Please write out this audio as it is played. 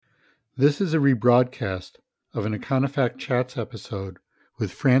This is a rebroadcast of an Econofact Chats episode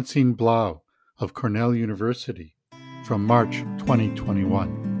with Francine Blau of Cornell University from March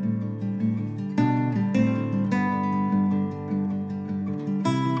 2021.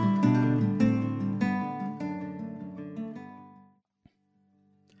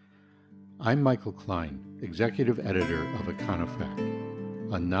 I'm Michael Klein, Executive Editor of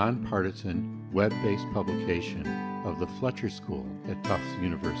Econofact, a nonpartisan, web-based publication of the Fletcher School at Tufts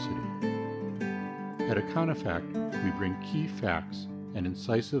University. At Econofact, we bring key facts and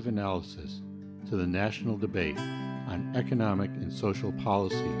incisive analysis to the national debate on economic and social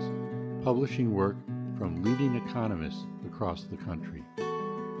policies, publishing work from leading economists across the country.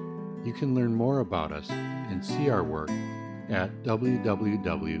 You can learn more about us and see our work at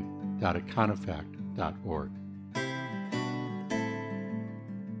www.econofact.org.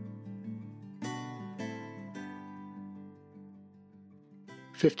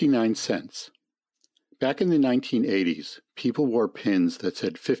 $0.59. Back in the 1980s, people wore pins that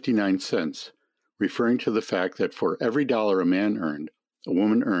said 59 cents, referring to the fact that for every dollar a man earned, a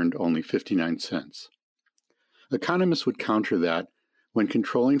woman earned only 59 cents. Economists would counter that when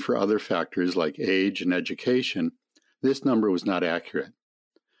controlling for other factors like age and education, this number was not accurate.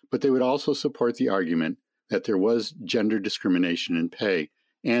 But they would also support the argument that there was gender discrimination in pay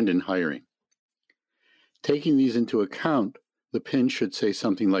and in hiring. Taking these into account, the pin should say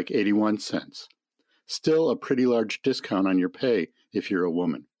something like 81 cents. Still a pretty large discount on your pay if you're a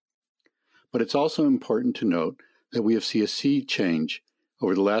woman. But it's also important to note that we have seen a sea change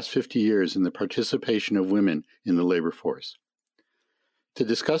over the last 50 years in the participation of women in the labor force. To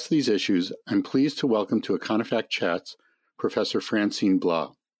discuss these issues, I'm pleased to welcome to Econofact Chats Professor Francine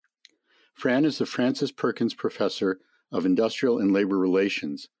Blau. Fran is the Francis Perkins Professor of Industrial and Labor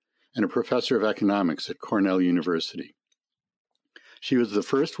Relations and a professor of economics at Cornell University. She was the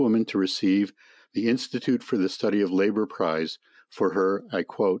first woman to receive the Institute for the Study of Labor Prize for her, I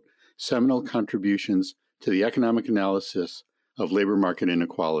quote, seminal contributions to the economic analysis of labor market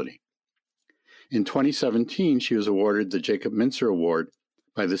inequality. In 2017, she was awarded the Jacob Mintzer Award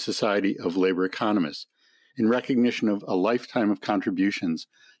by the Society of Labor Economists in recognition of a lifetime of contributions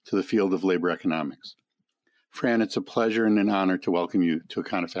to the field of labor economics. Fran, it's a pleasure and an honor to welcome you to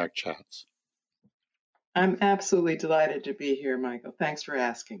Econofact Chats. I'm absolutely delighted to be here, Michael. Thanks for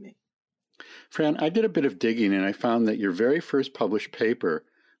asking me. Fran, I did a bit of digging and I found that your very first published paper,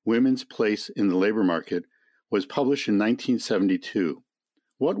 Women's Place in the Labor Market, was published in 1972.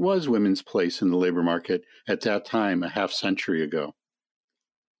 What was women's place in the labor market at that time, a half century ago?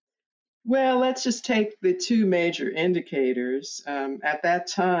 Well, let's just take the two major indicators. At that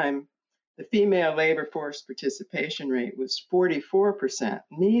time, the female labor force participation rate was 44%,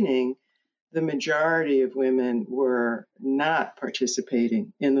 meaning the majority of women were not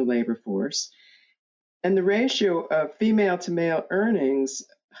participating in the labor force. And the ratio of female to male earnings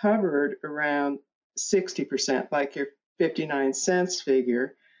hovered around 60%, like your 59 cents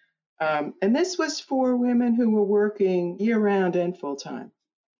figure. And this was for women who were working year-round and full-time.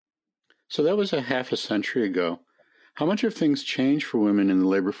 So that was a half a century ago. How much have things changed for women in the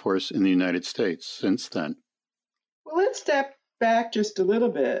labor force in the United States since then? Well, let's step back just a little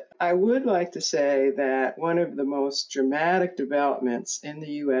bit. I would like to say that one of the most dramatic developments in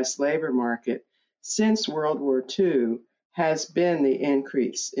the U.S. labor market since World War II has been the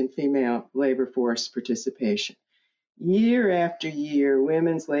increase in female labor force participation. Year after year,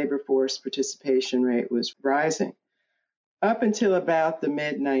 women's labor force participation rate was rising up until about the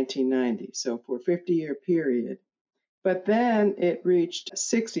mid-1990s, so for a 50-year period. But then it reached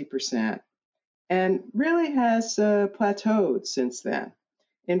 60%. And really has plateaued since then.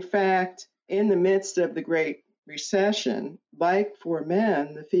 In fact, in the midst of the Great Recession, like for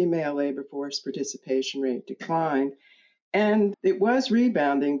men, the female labor force participation rate declined. And it was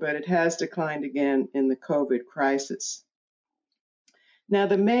rebounding, but it has declined again in the COVID crisis. Now,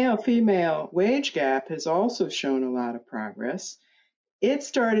 the male-female wage gap has also shown a lot of progress. It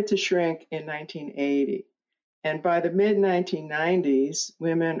started to shrink in 1980. And by the mid-1990s,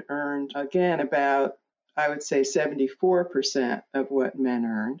 women earned, again, about, I would say, 74% of what men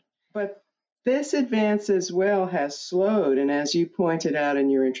earned. But this advance as well has slowed. And as you pointed out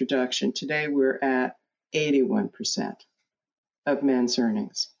in your introduction, today we're at 81% of men's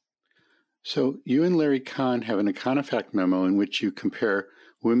earnings. So you and Larry Kahn have an Econofact memo in which you compare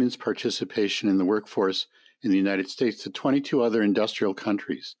women's participation in the workforce in the United States to 22 other industrial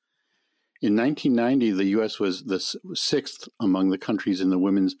countries. In 1990, the U.S. was the sixth among the countries in the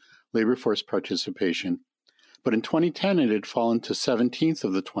women's labor force participation, but in 2010 it had fallen to 17th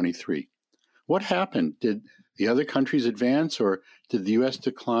of the 23. What happened? Did the other countries advance or did the U.S.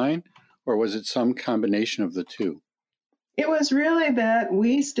 decline? or was it some combination of the two? It was really that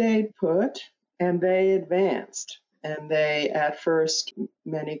we stayed put and they advanced. And they, at first,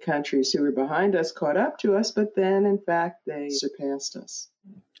 many countries who were behind us caught up to us, but then, in fact, they surpassed us.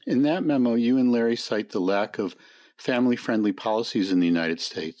 In that memo, you and Larry cite the lack of family-friendly policies in the United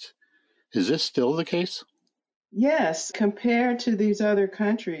States. Is this still the case? Yes, compared to these other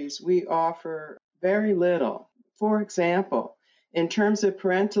countries, we offer very little. For example, in terms of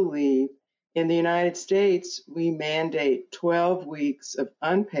parental leave, in the United States, we mandate 12 weeks of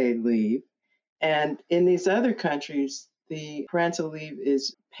unpaid leave. And in these other countries, the parental leave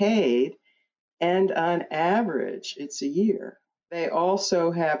is paid, and on average, it's a year. They also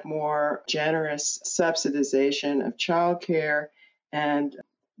have more generous subsidization of childcare and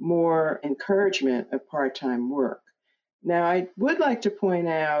more encouragement of part-time work. Now, I would like to point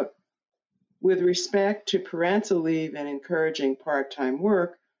out, with respect to parental leave and encouraging part-time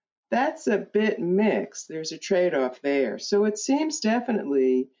work, that's a bit mixed. There's a trade-off there. So it seems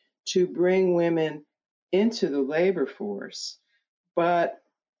definitely to bring women into the labor force. But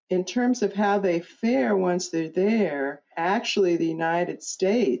in terms of how they fare once they're there, actually the United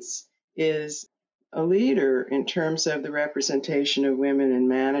States is a leader in terms of the representation of women in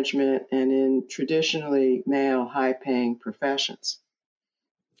management and in traditionally male high-paying professions.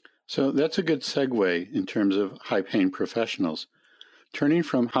 So that's a good segue in terms of high-paying professionals. Turning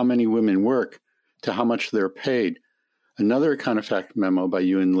from how many women work to how much they're paid, another Econofact memo by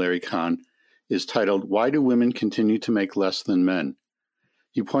you and Larry Kahn is titled, Why Do Women Continue to Make Less Than Men?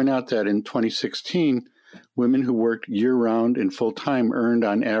 You point out that in 2016, women who worked year-round and full-time earned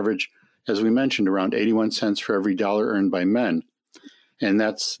on average, as we mentioned, around 81 cents for every dollar earned by men. And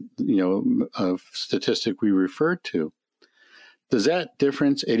that's, a statistic we referred to. Does that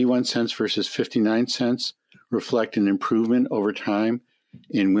difference, 81 cents versus 59 cents, reflect an improvement over time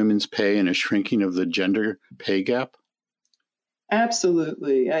in women's pay and a shrinking of the gender pay gap?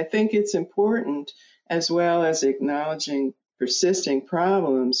 Absolutely. I think it's important, as well as acknowledging persisting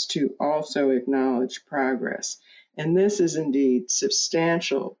problems, to also acknowledge progress. And this is indeed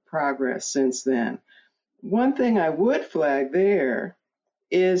substantial progress since then. One thing I would flag there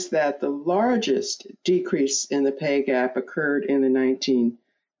is that the largest decrease in the pay gap occurred in the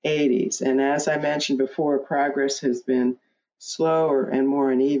 1980s. And as I mentioned before, progress has been slower and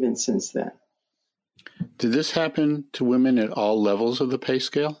more uneven since then. Did this happen to women at all levels of the pay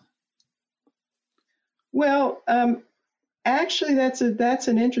scale? Well, actually, that's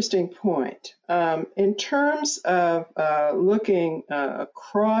an interesting point. In terms of looking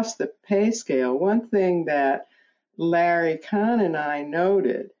across the pay scale, one thing that Larry Kahn and I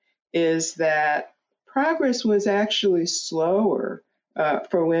noted is that progress was actually slower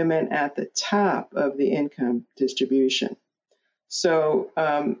for women at the top of the income distribution. So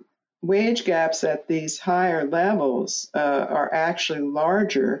wage gaps at these higher levels are actually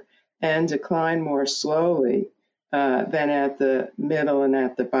larger and decline more slowly than at the middle and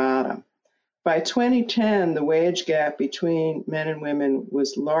at the bottom. By 2010, the wage gap between men and women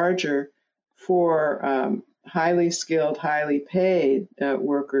was larger for highly skilled, highly paid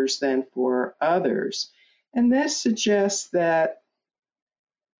workers than for others. And this suggests that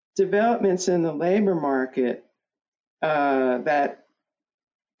developments in the labor market that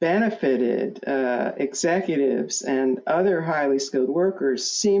benefited executives and other highly skilled workers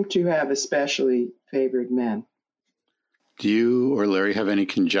seem to have especially favored men. Do you or Larry have any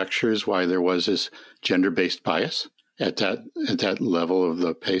conjectures why there was this gender-based bias at that level of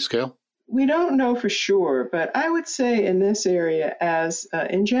the pay scale? We don't know for sure, but I would say in this area, as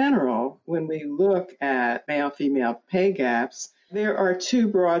in general, when we look at male-female pay gaps, there are two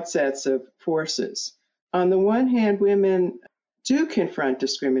broad sets of forces. On the one hand, women do confront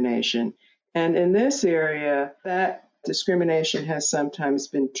discrimination, and in this area, that discrimination has sometimes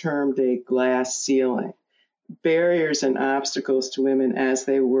been termed a glass ceiling, barriers and obstacles to women as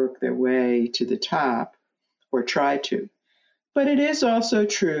they work their way to the top or try to. But it is also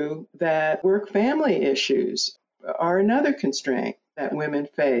true that work-family issues are another constraint that women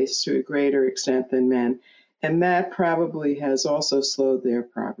face to a greater extent than men, and that probably has also slowed their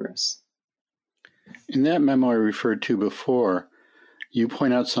progress. In that memo I referred to before, you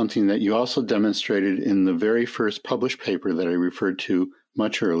point out something that you also demonstrated in the very first published paper that I referred to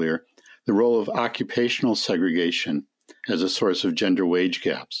much earlier, the role of occupational segregation as a source of gender wage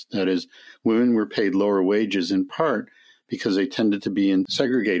gaps. That is, women were paid lower wages in part because they tended to be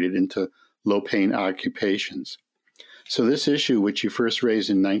segregated into low-paying occupations. So this issue, which you first raised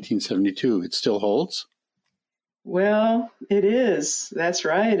in 1972, it still holds? Well, it is. That's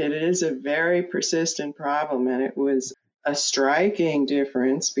right. It is a very persistent problem, and it was a striking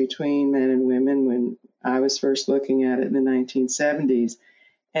difference between men and women when I was first looking at it in the 1970s,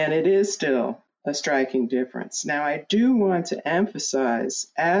 and it is still a striking difference. Now, I do want to emphasize,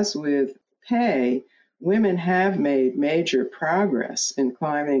 as with pay, women have made major progress in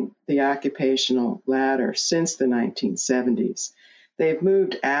climbing the occupational ladder since the 1970s. They've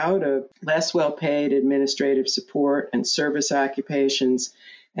moved out of less well paid administrative support and service occupations,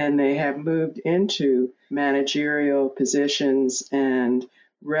 and they have moved into managerial positions and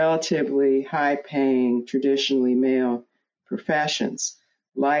relatively high paying, traditionally male professions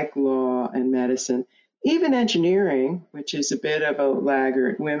like law and medicine. Even engineering, which is a bit of a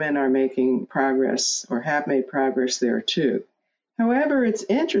laggard, women are making progress or have made progress there too. However, it's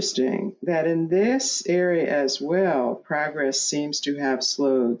interesting that in this area as well, progress seems to have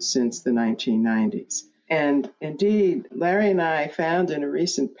slowed since the 1990s. And indeed, Larry and I found in a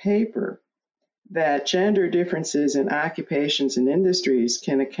recent paper that gender differences in occupations and industries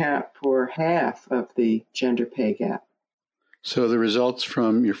can account for half of the gender pay gap. So the results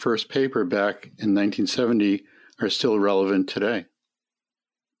from your first paper back in 1970 are still relevant today.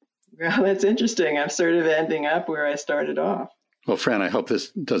 Well, that's interesting. I'm sort of ending up where I started off. Well, Fran, I hope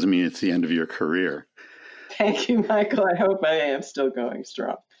this doesn't mean it's the end of your career. Thank you, Michael. I hope I am still going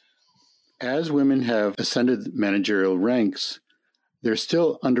strong. As women have ascended managerial ranks, they're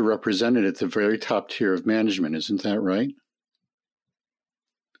still underrepresented at the very top tier of management. Isn't that right?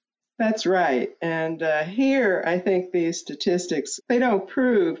 That's right. And here, I think these statistics, they don't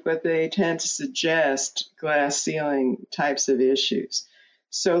prove, but they tend to suggest glass ceiling types of issues.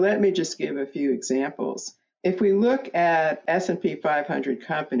 So let me just give a few examples. If we look at S&P 500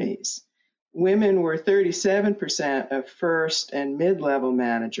 companies, women were 37% of first and mid-level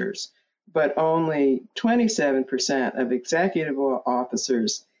managers, but only 27% of executive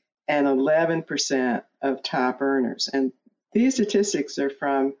officers and 11% of top earners. And these statistics are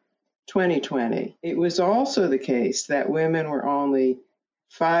from 2020. It was also the case that women were only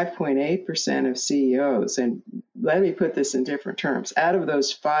 5.8% of CEOs. And let me put this in different terms. Out of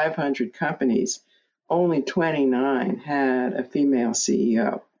those 500 companies, only 29 had a female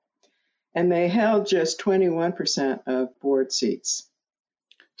CEO. And they held just 21% of board seats.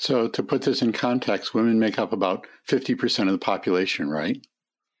 So to put this in context, women make up about 50% of the population, right?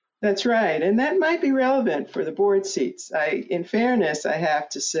 That's right. And that might be relevant for the board seats. In fairness, I have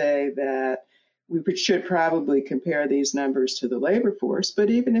to say that we should probably compare these numbers to the labor force.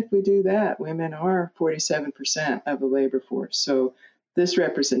 But even if we do that, women are 47% of the labor force. So this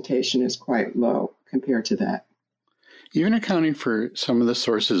representation is quite low compared to that. Even accounting for some of the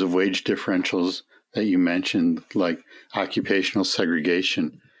sources of wage differentials that you mentioned, like occupational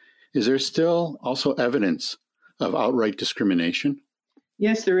segregation, is there still also evidence of outright discrimination?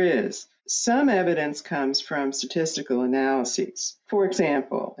 Yes, there is. Some evidence comes from statistical analyses. For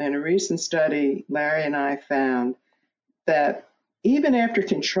example, in a recent study, Larry and I found that even after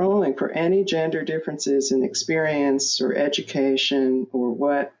controlling for any gender differences in experience or education or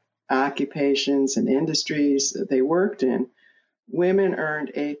what occupations and industries that they worked in, women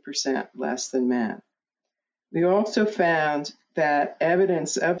earned 8% less than men. We also found that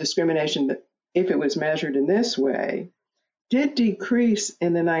evidence of discrimination, that if it was measured in this way, did decrease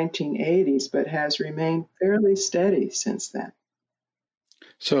in the 1980s, but has remained fairly steady since then.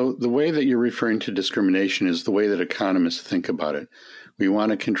 So the way that you're referring to discrimination is the way that economists think about it. We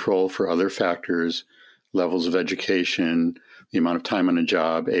want to control for other factors, levels of education, the amount of time on a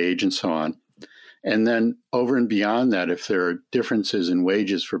job, age, and so on. And then over and beyond that, if there are differences in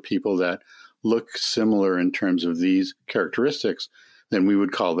wages for people that look similar in terms of these characteristics, then we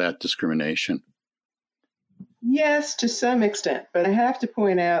would call that discrimination. Yes, to some extent, but I have to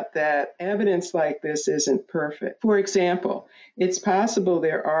point out that evidence like this isn't perfect. For example, it's possible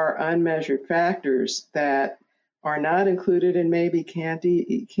there are unmeasured factors that are not included and maybe can't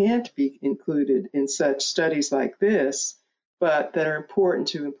be included in such studies like this, but that are important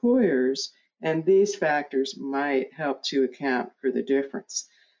to employers, and these factors might help to account for the difference.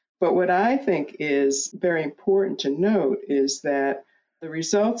 But what I think is very important to note is that the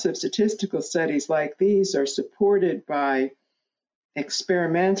results of statistical studies like these are supported by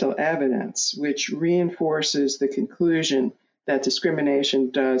experimental evidence, which reinforces the conclusion that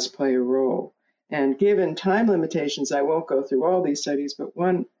discrimination does play a role. And given time limitations, I won't go through all these studies, but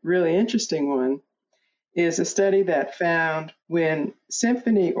one really interesting one is a study that found when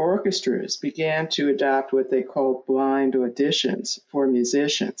symphony orchestras began to adopt what they called blind auditions for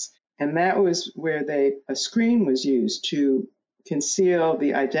musicians, and that was where a screen was used to conceal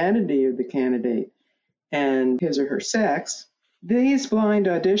the identity of the candidate and his or her sex, These blind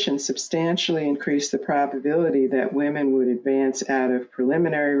auditions substantially increase the probability that women would advance out of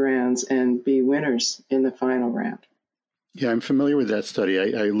preliminary rounds and be winners in the final round. Yeah, I'm familiar with that study.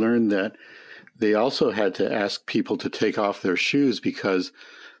 I learned that they also had to ask people to take off their shoes because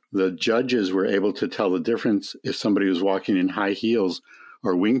the judges were able to tell the difference if somebody was walking in high heels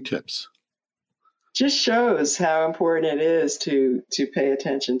or wingtips. Just shows how important it is to pay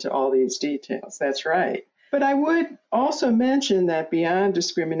attention to all these details. That's right. But I would also mention that beyond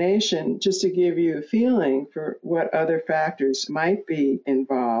discrimination, just to give you a feeling for what other factors might be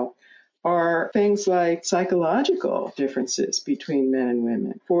involved, are things like psychological differences between men and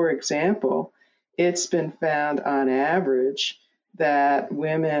women. For example, it's been found on average that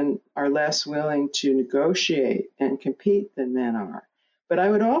women are less willing to negotiate and compete than men are. But I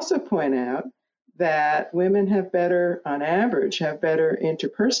would also point out that women have better, on average, have better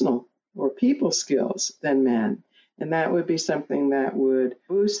interpersonal or people skills than men. And that would be something that would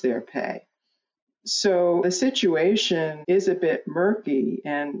boost their pay. So the situation is a bit murky,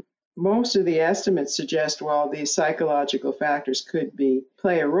 and most of the estimates suggest while these psychological factors could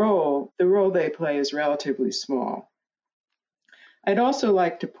play a role, the role they play is relatively small. I'd also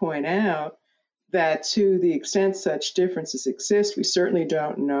like to point out that to the extent such differences exist, we certainly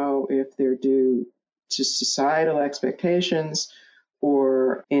don't know if they're due to societal expectations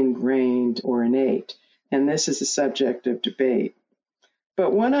or ingrained or innate. And this is a subject of debate.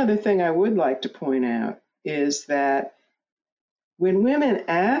 But one other thing I would like to point out is that when women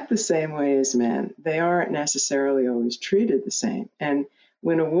act the same way as men, they aren't necessarily always treated the same. And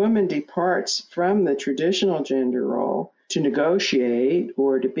when a woman departs from the traditional gender role to negotiate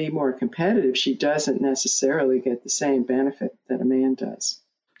or to be more competitive, she doesn't necessarily get the same benefit that a man does.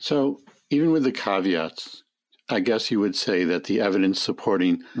 So even with the caveats, I guess you would say that the evidence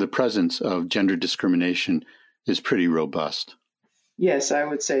supporting the presence of gender discrimination is pretty robust. Yes, I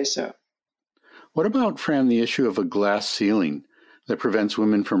would say so. What about, Fran, the issue of a glass ceiling that prevents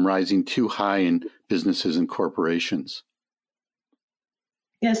women from rising too high in businesses and corporations?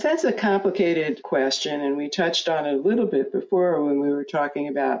 Yes, that's a complicated question, and we touched on it a little bit before when we were talking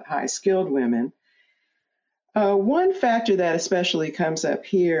about high-skilled women. One factor that especially comes up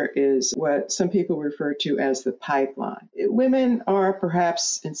here is what some people refer to as the pipeline. Women are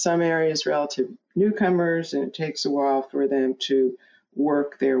perhaps in some areas relative newcomers, and it takes a while for them to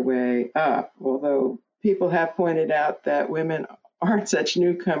work their way up, although people have pointed out that women aren't such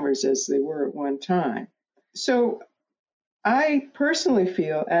newcomers as they were at one time. So I personally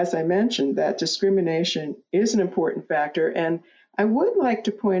feel, as I mentioned, that discrimination is an important factor, and I would like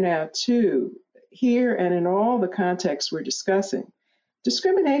to point out, too, here and in all the contexts we're discussing,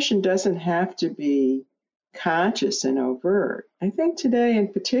 discrimination doesn't have to be conscious and overt. I think today in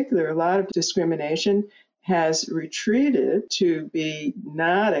particular, a lot of discrimination has retreated to be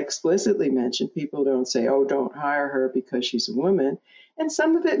not explicitly mentioned. People don't say, oh, don't hire her because she's a woman. And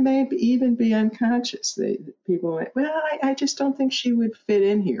some of it may even be unconscious. People went, well, I just don't think she would fit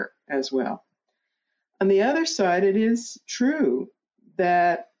in here as well. On the other side, it is true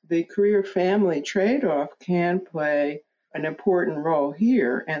that the career-family trade-off can play an important role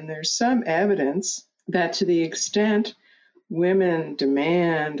here. And there's some evidence that to the extent women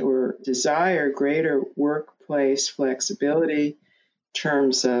demand or desire greater workplace flexibility in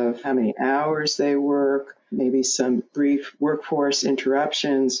terms of how many hours they work, maybe some brief workforce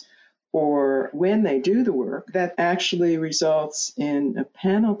interruptions, or when they do the work, that actually results in a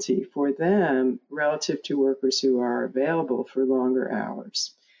penalty for them relative to workers who are available for longer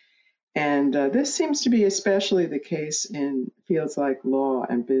hours. And this seems to be especially the case in fields like law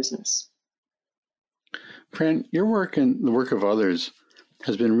and business. Fran, your work and the work of others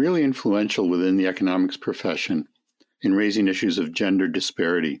has been really influential within the economics profession in raising issues of gender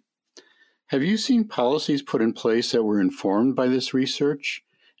disparity. Have you seen policies put in place that were informed by this research?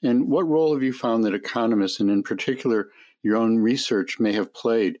 And what role have you found that economists, and in particular your own research, may have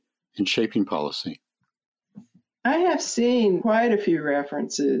played in shaping policy? I have seen quite a few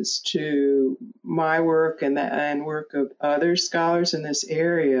references to my work and work of other scholars in this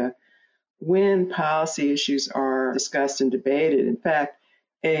area when policy issues are discussed and debated. In fact,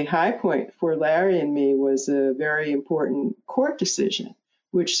 a high point for Larry and me was a very important court decision,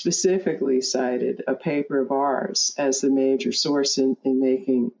 which specifically cited a paper of ours as the major source in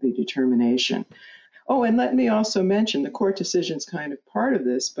making the determination. Oh, and let me also mention the court decision is kind of part of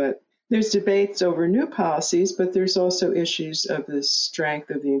this, but there's debates over new policies, but there's also issues of the strength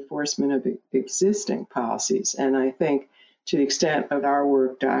of the enforcement of existing policies. And I think to the extent of our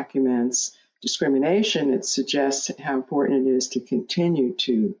work documents discrimination, it suggests how important it is to continue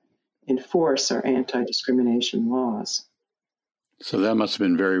to enforce our anti-discrimination laws. So that must have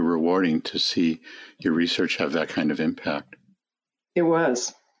been very rewarding to see your research have that kind of impact. It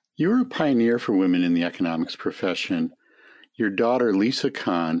was. You were a pioneer for women in the economics profession. Your daughter, Lisa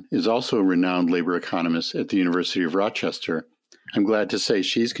Kahn, is also a renowned labor economist at the University of Rochester. I'm glad to say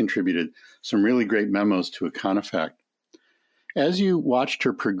she's contributed some really great memos to Econofact. As you watched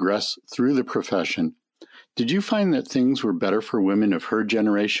her progress through the profession, did you find that things were better for women of her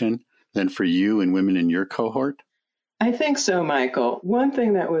generation than for you and women in your cohort? I think so, Michael. One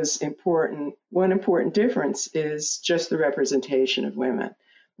thing that was important, one important difference is just the representation of women.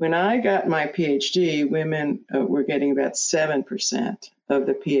 When I got my PhD, women were getting about 7% of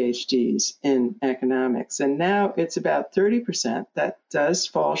the PhDs in economics, and now it's about 30%. That does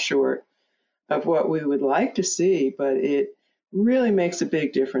fall short of what we would like to see, but it really makes a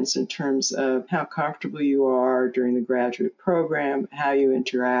big difference in terms of how comfortable you are during the graduate program, how you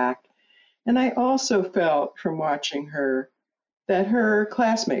interact. And I also felt from watching her that her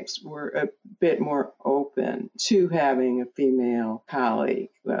classmates were a bit more open to having a female colleague.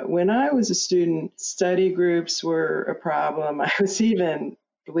 When I was a student, study groups were a problem. I was even,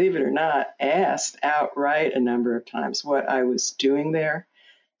 believe it or not, asked outright a number of times what I was doing there,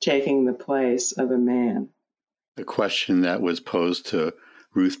 taking the place of a man. A question that was posed to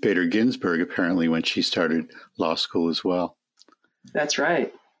Ruth Bader Ginsburg, apparently, when she started law school as well. That's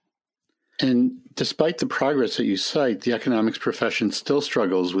right. And despite the progress that you cite, the economics profession still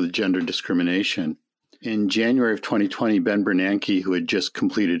struggles with gender discrimination. In January of 2020, Ben Bernanke, who had just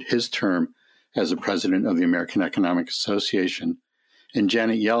completed his term as the president of the American Economic Association, and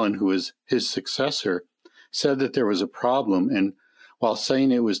Janet Yellen, who was his successor, said that there was a problem. And while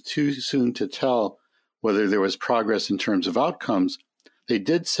saying it was too soon to tell whether there was progress in terms of outcomes, they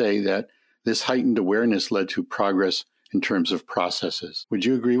did say that this heightened awareness led to progress in terms of processes. Would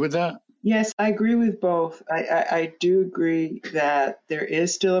you agree with that? Yes, I agree with both. I do agree that there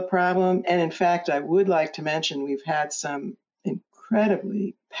is still a problem. And in fact, I would like to mention we've had some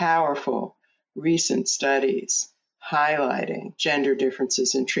incredibly powerful recent studies highlighting gender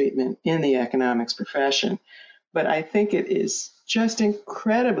differences in treatment in the economics profession. But I think it is just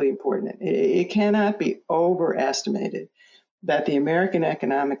incredibly important. It cannot be overestimated that the American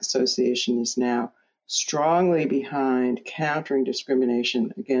Economic Association is now strongly behind countering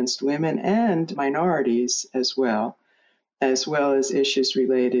discrimination against women and minorities as well as issues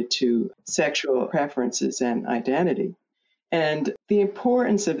related to sexual preferences and identity. And the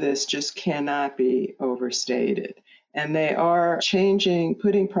importance of this just cannot be overstated. And they are changing,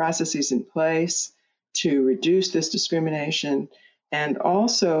 putting processes in place to reduce this discrimination. And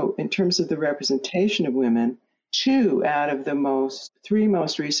also, in terms of the representation of women, 2 out of the 3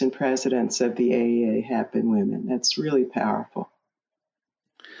 most recent presidents of the AEA have been women. That's really powerful.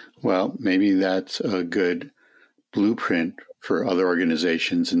 Well, maybe that's a good blueprint for other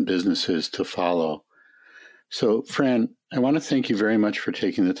organizations and businesses to follow. So, Fran, I want to thank you very much for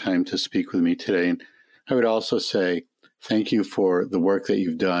taking the time to speak with me today. And I would also say thank you for the work that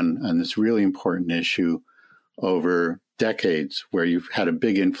you've done on this really important issue over decades, where you've had a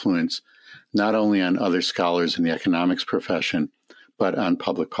big influence not only on other scholars in the economics profession, but on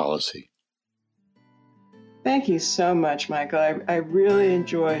public policy. Thank you so much, Michael. I really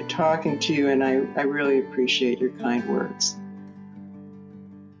enjoyed talking to you, and I really appreciate your kind words.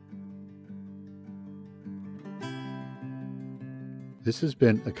 This has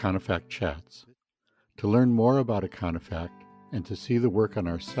been Econofact Chats. To learn more about Econofact and to see the work on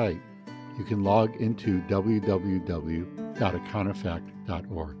our site, you can log into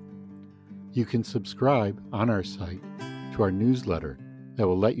www.econofact.org. You can subscribe on our site to our newsletter that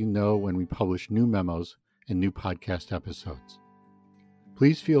will let you know when we publish new memos and new podcast episodes.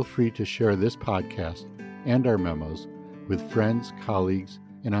 Please feel free to share this podcast and our memos with friends, colleagues,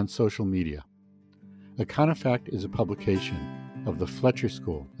 and on social media. Econofact is a publication of the Fletcher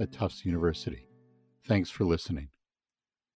School at Tufts University. Thanks for listening.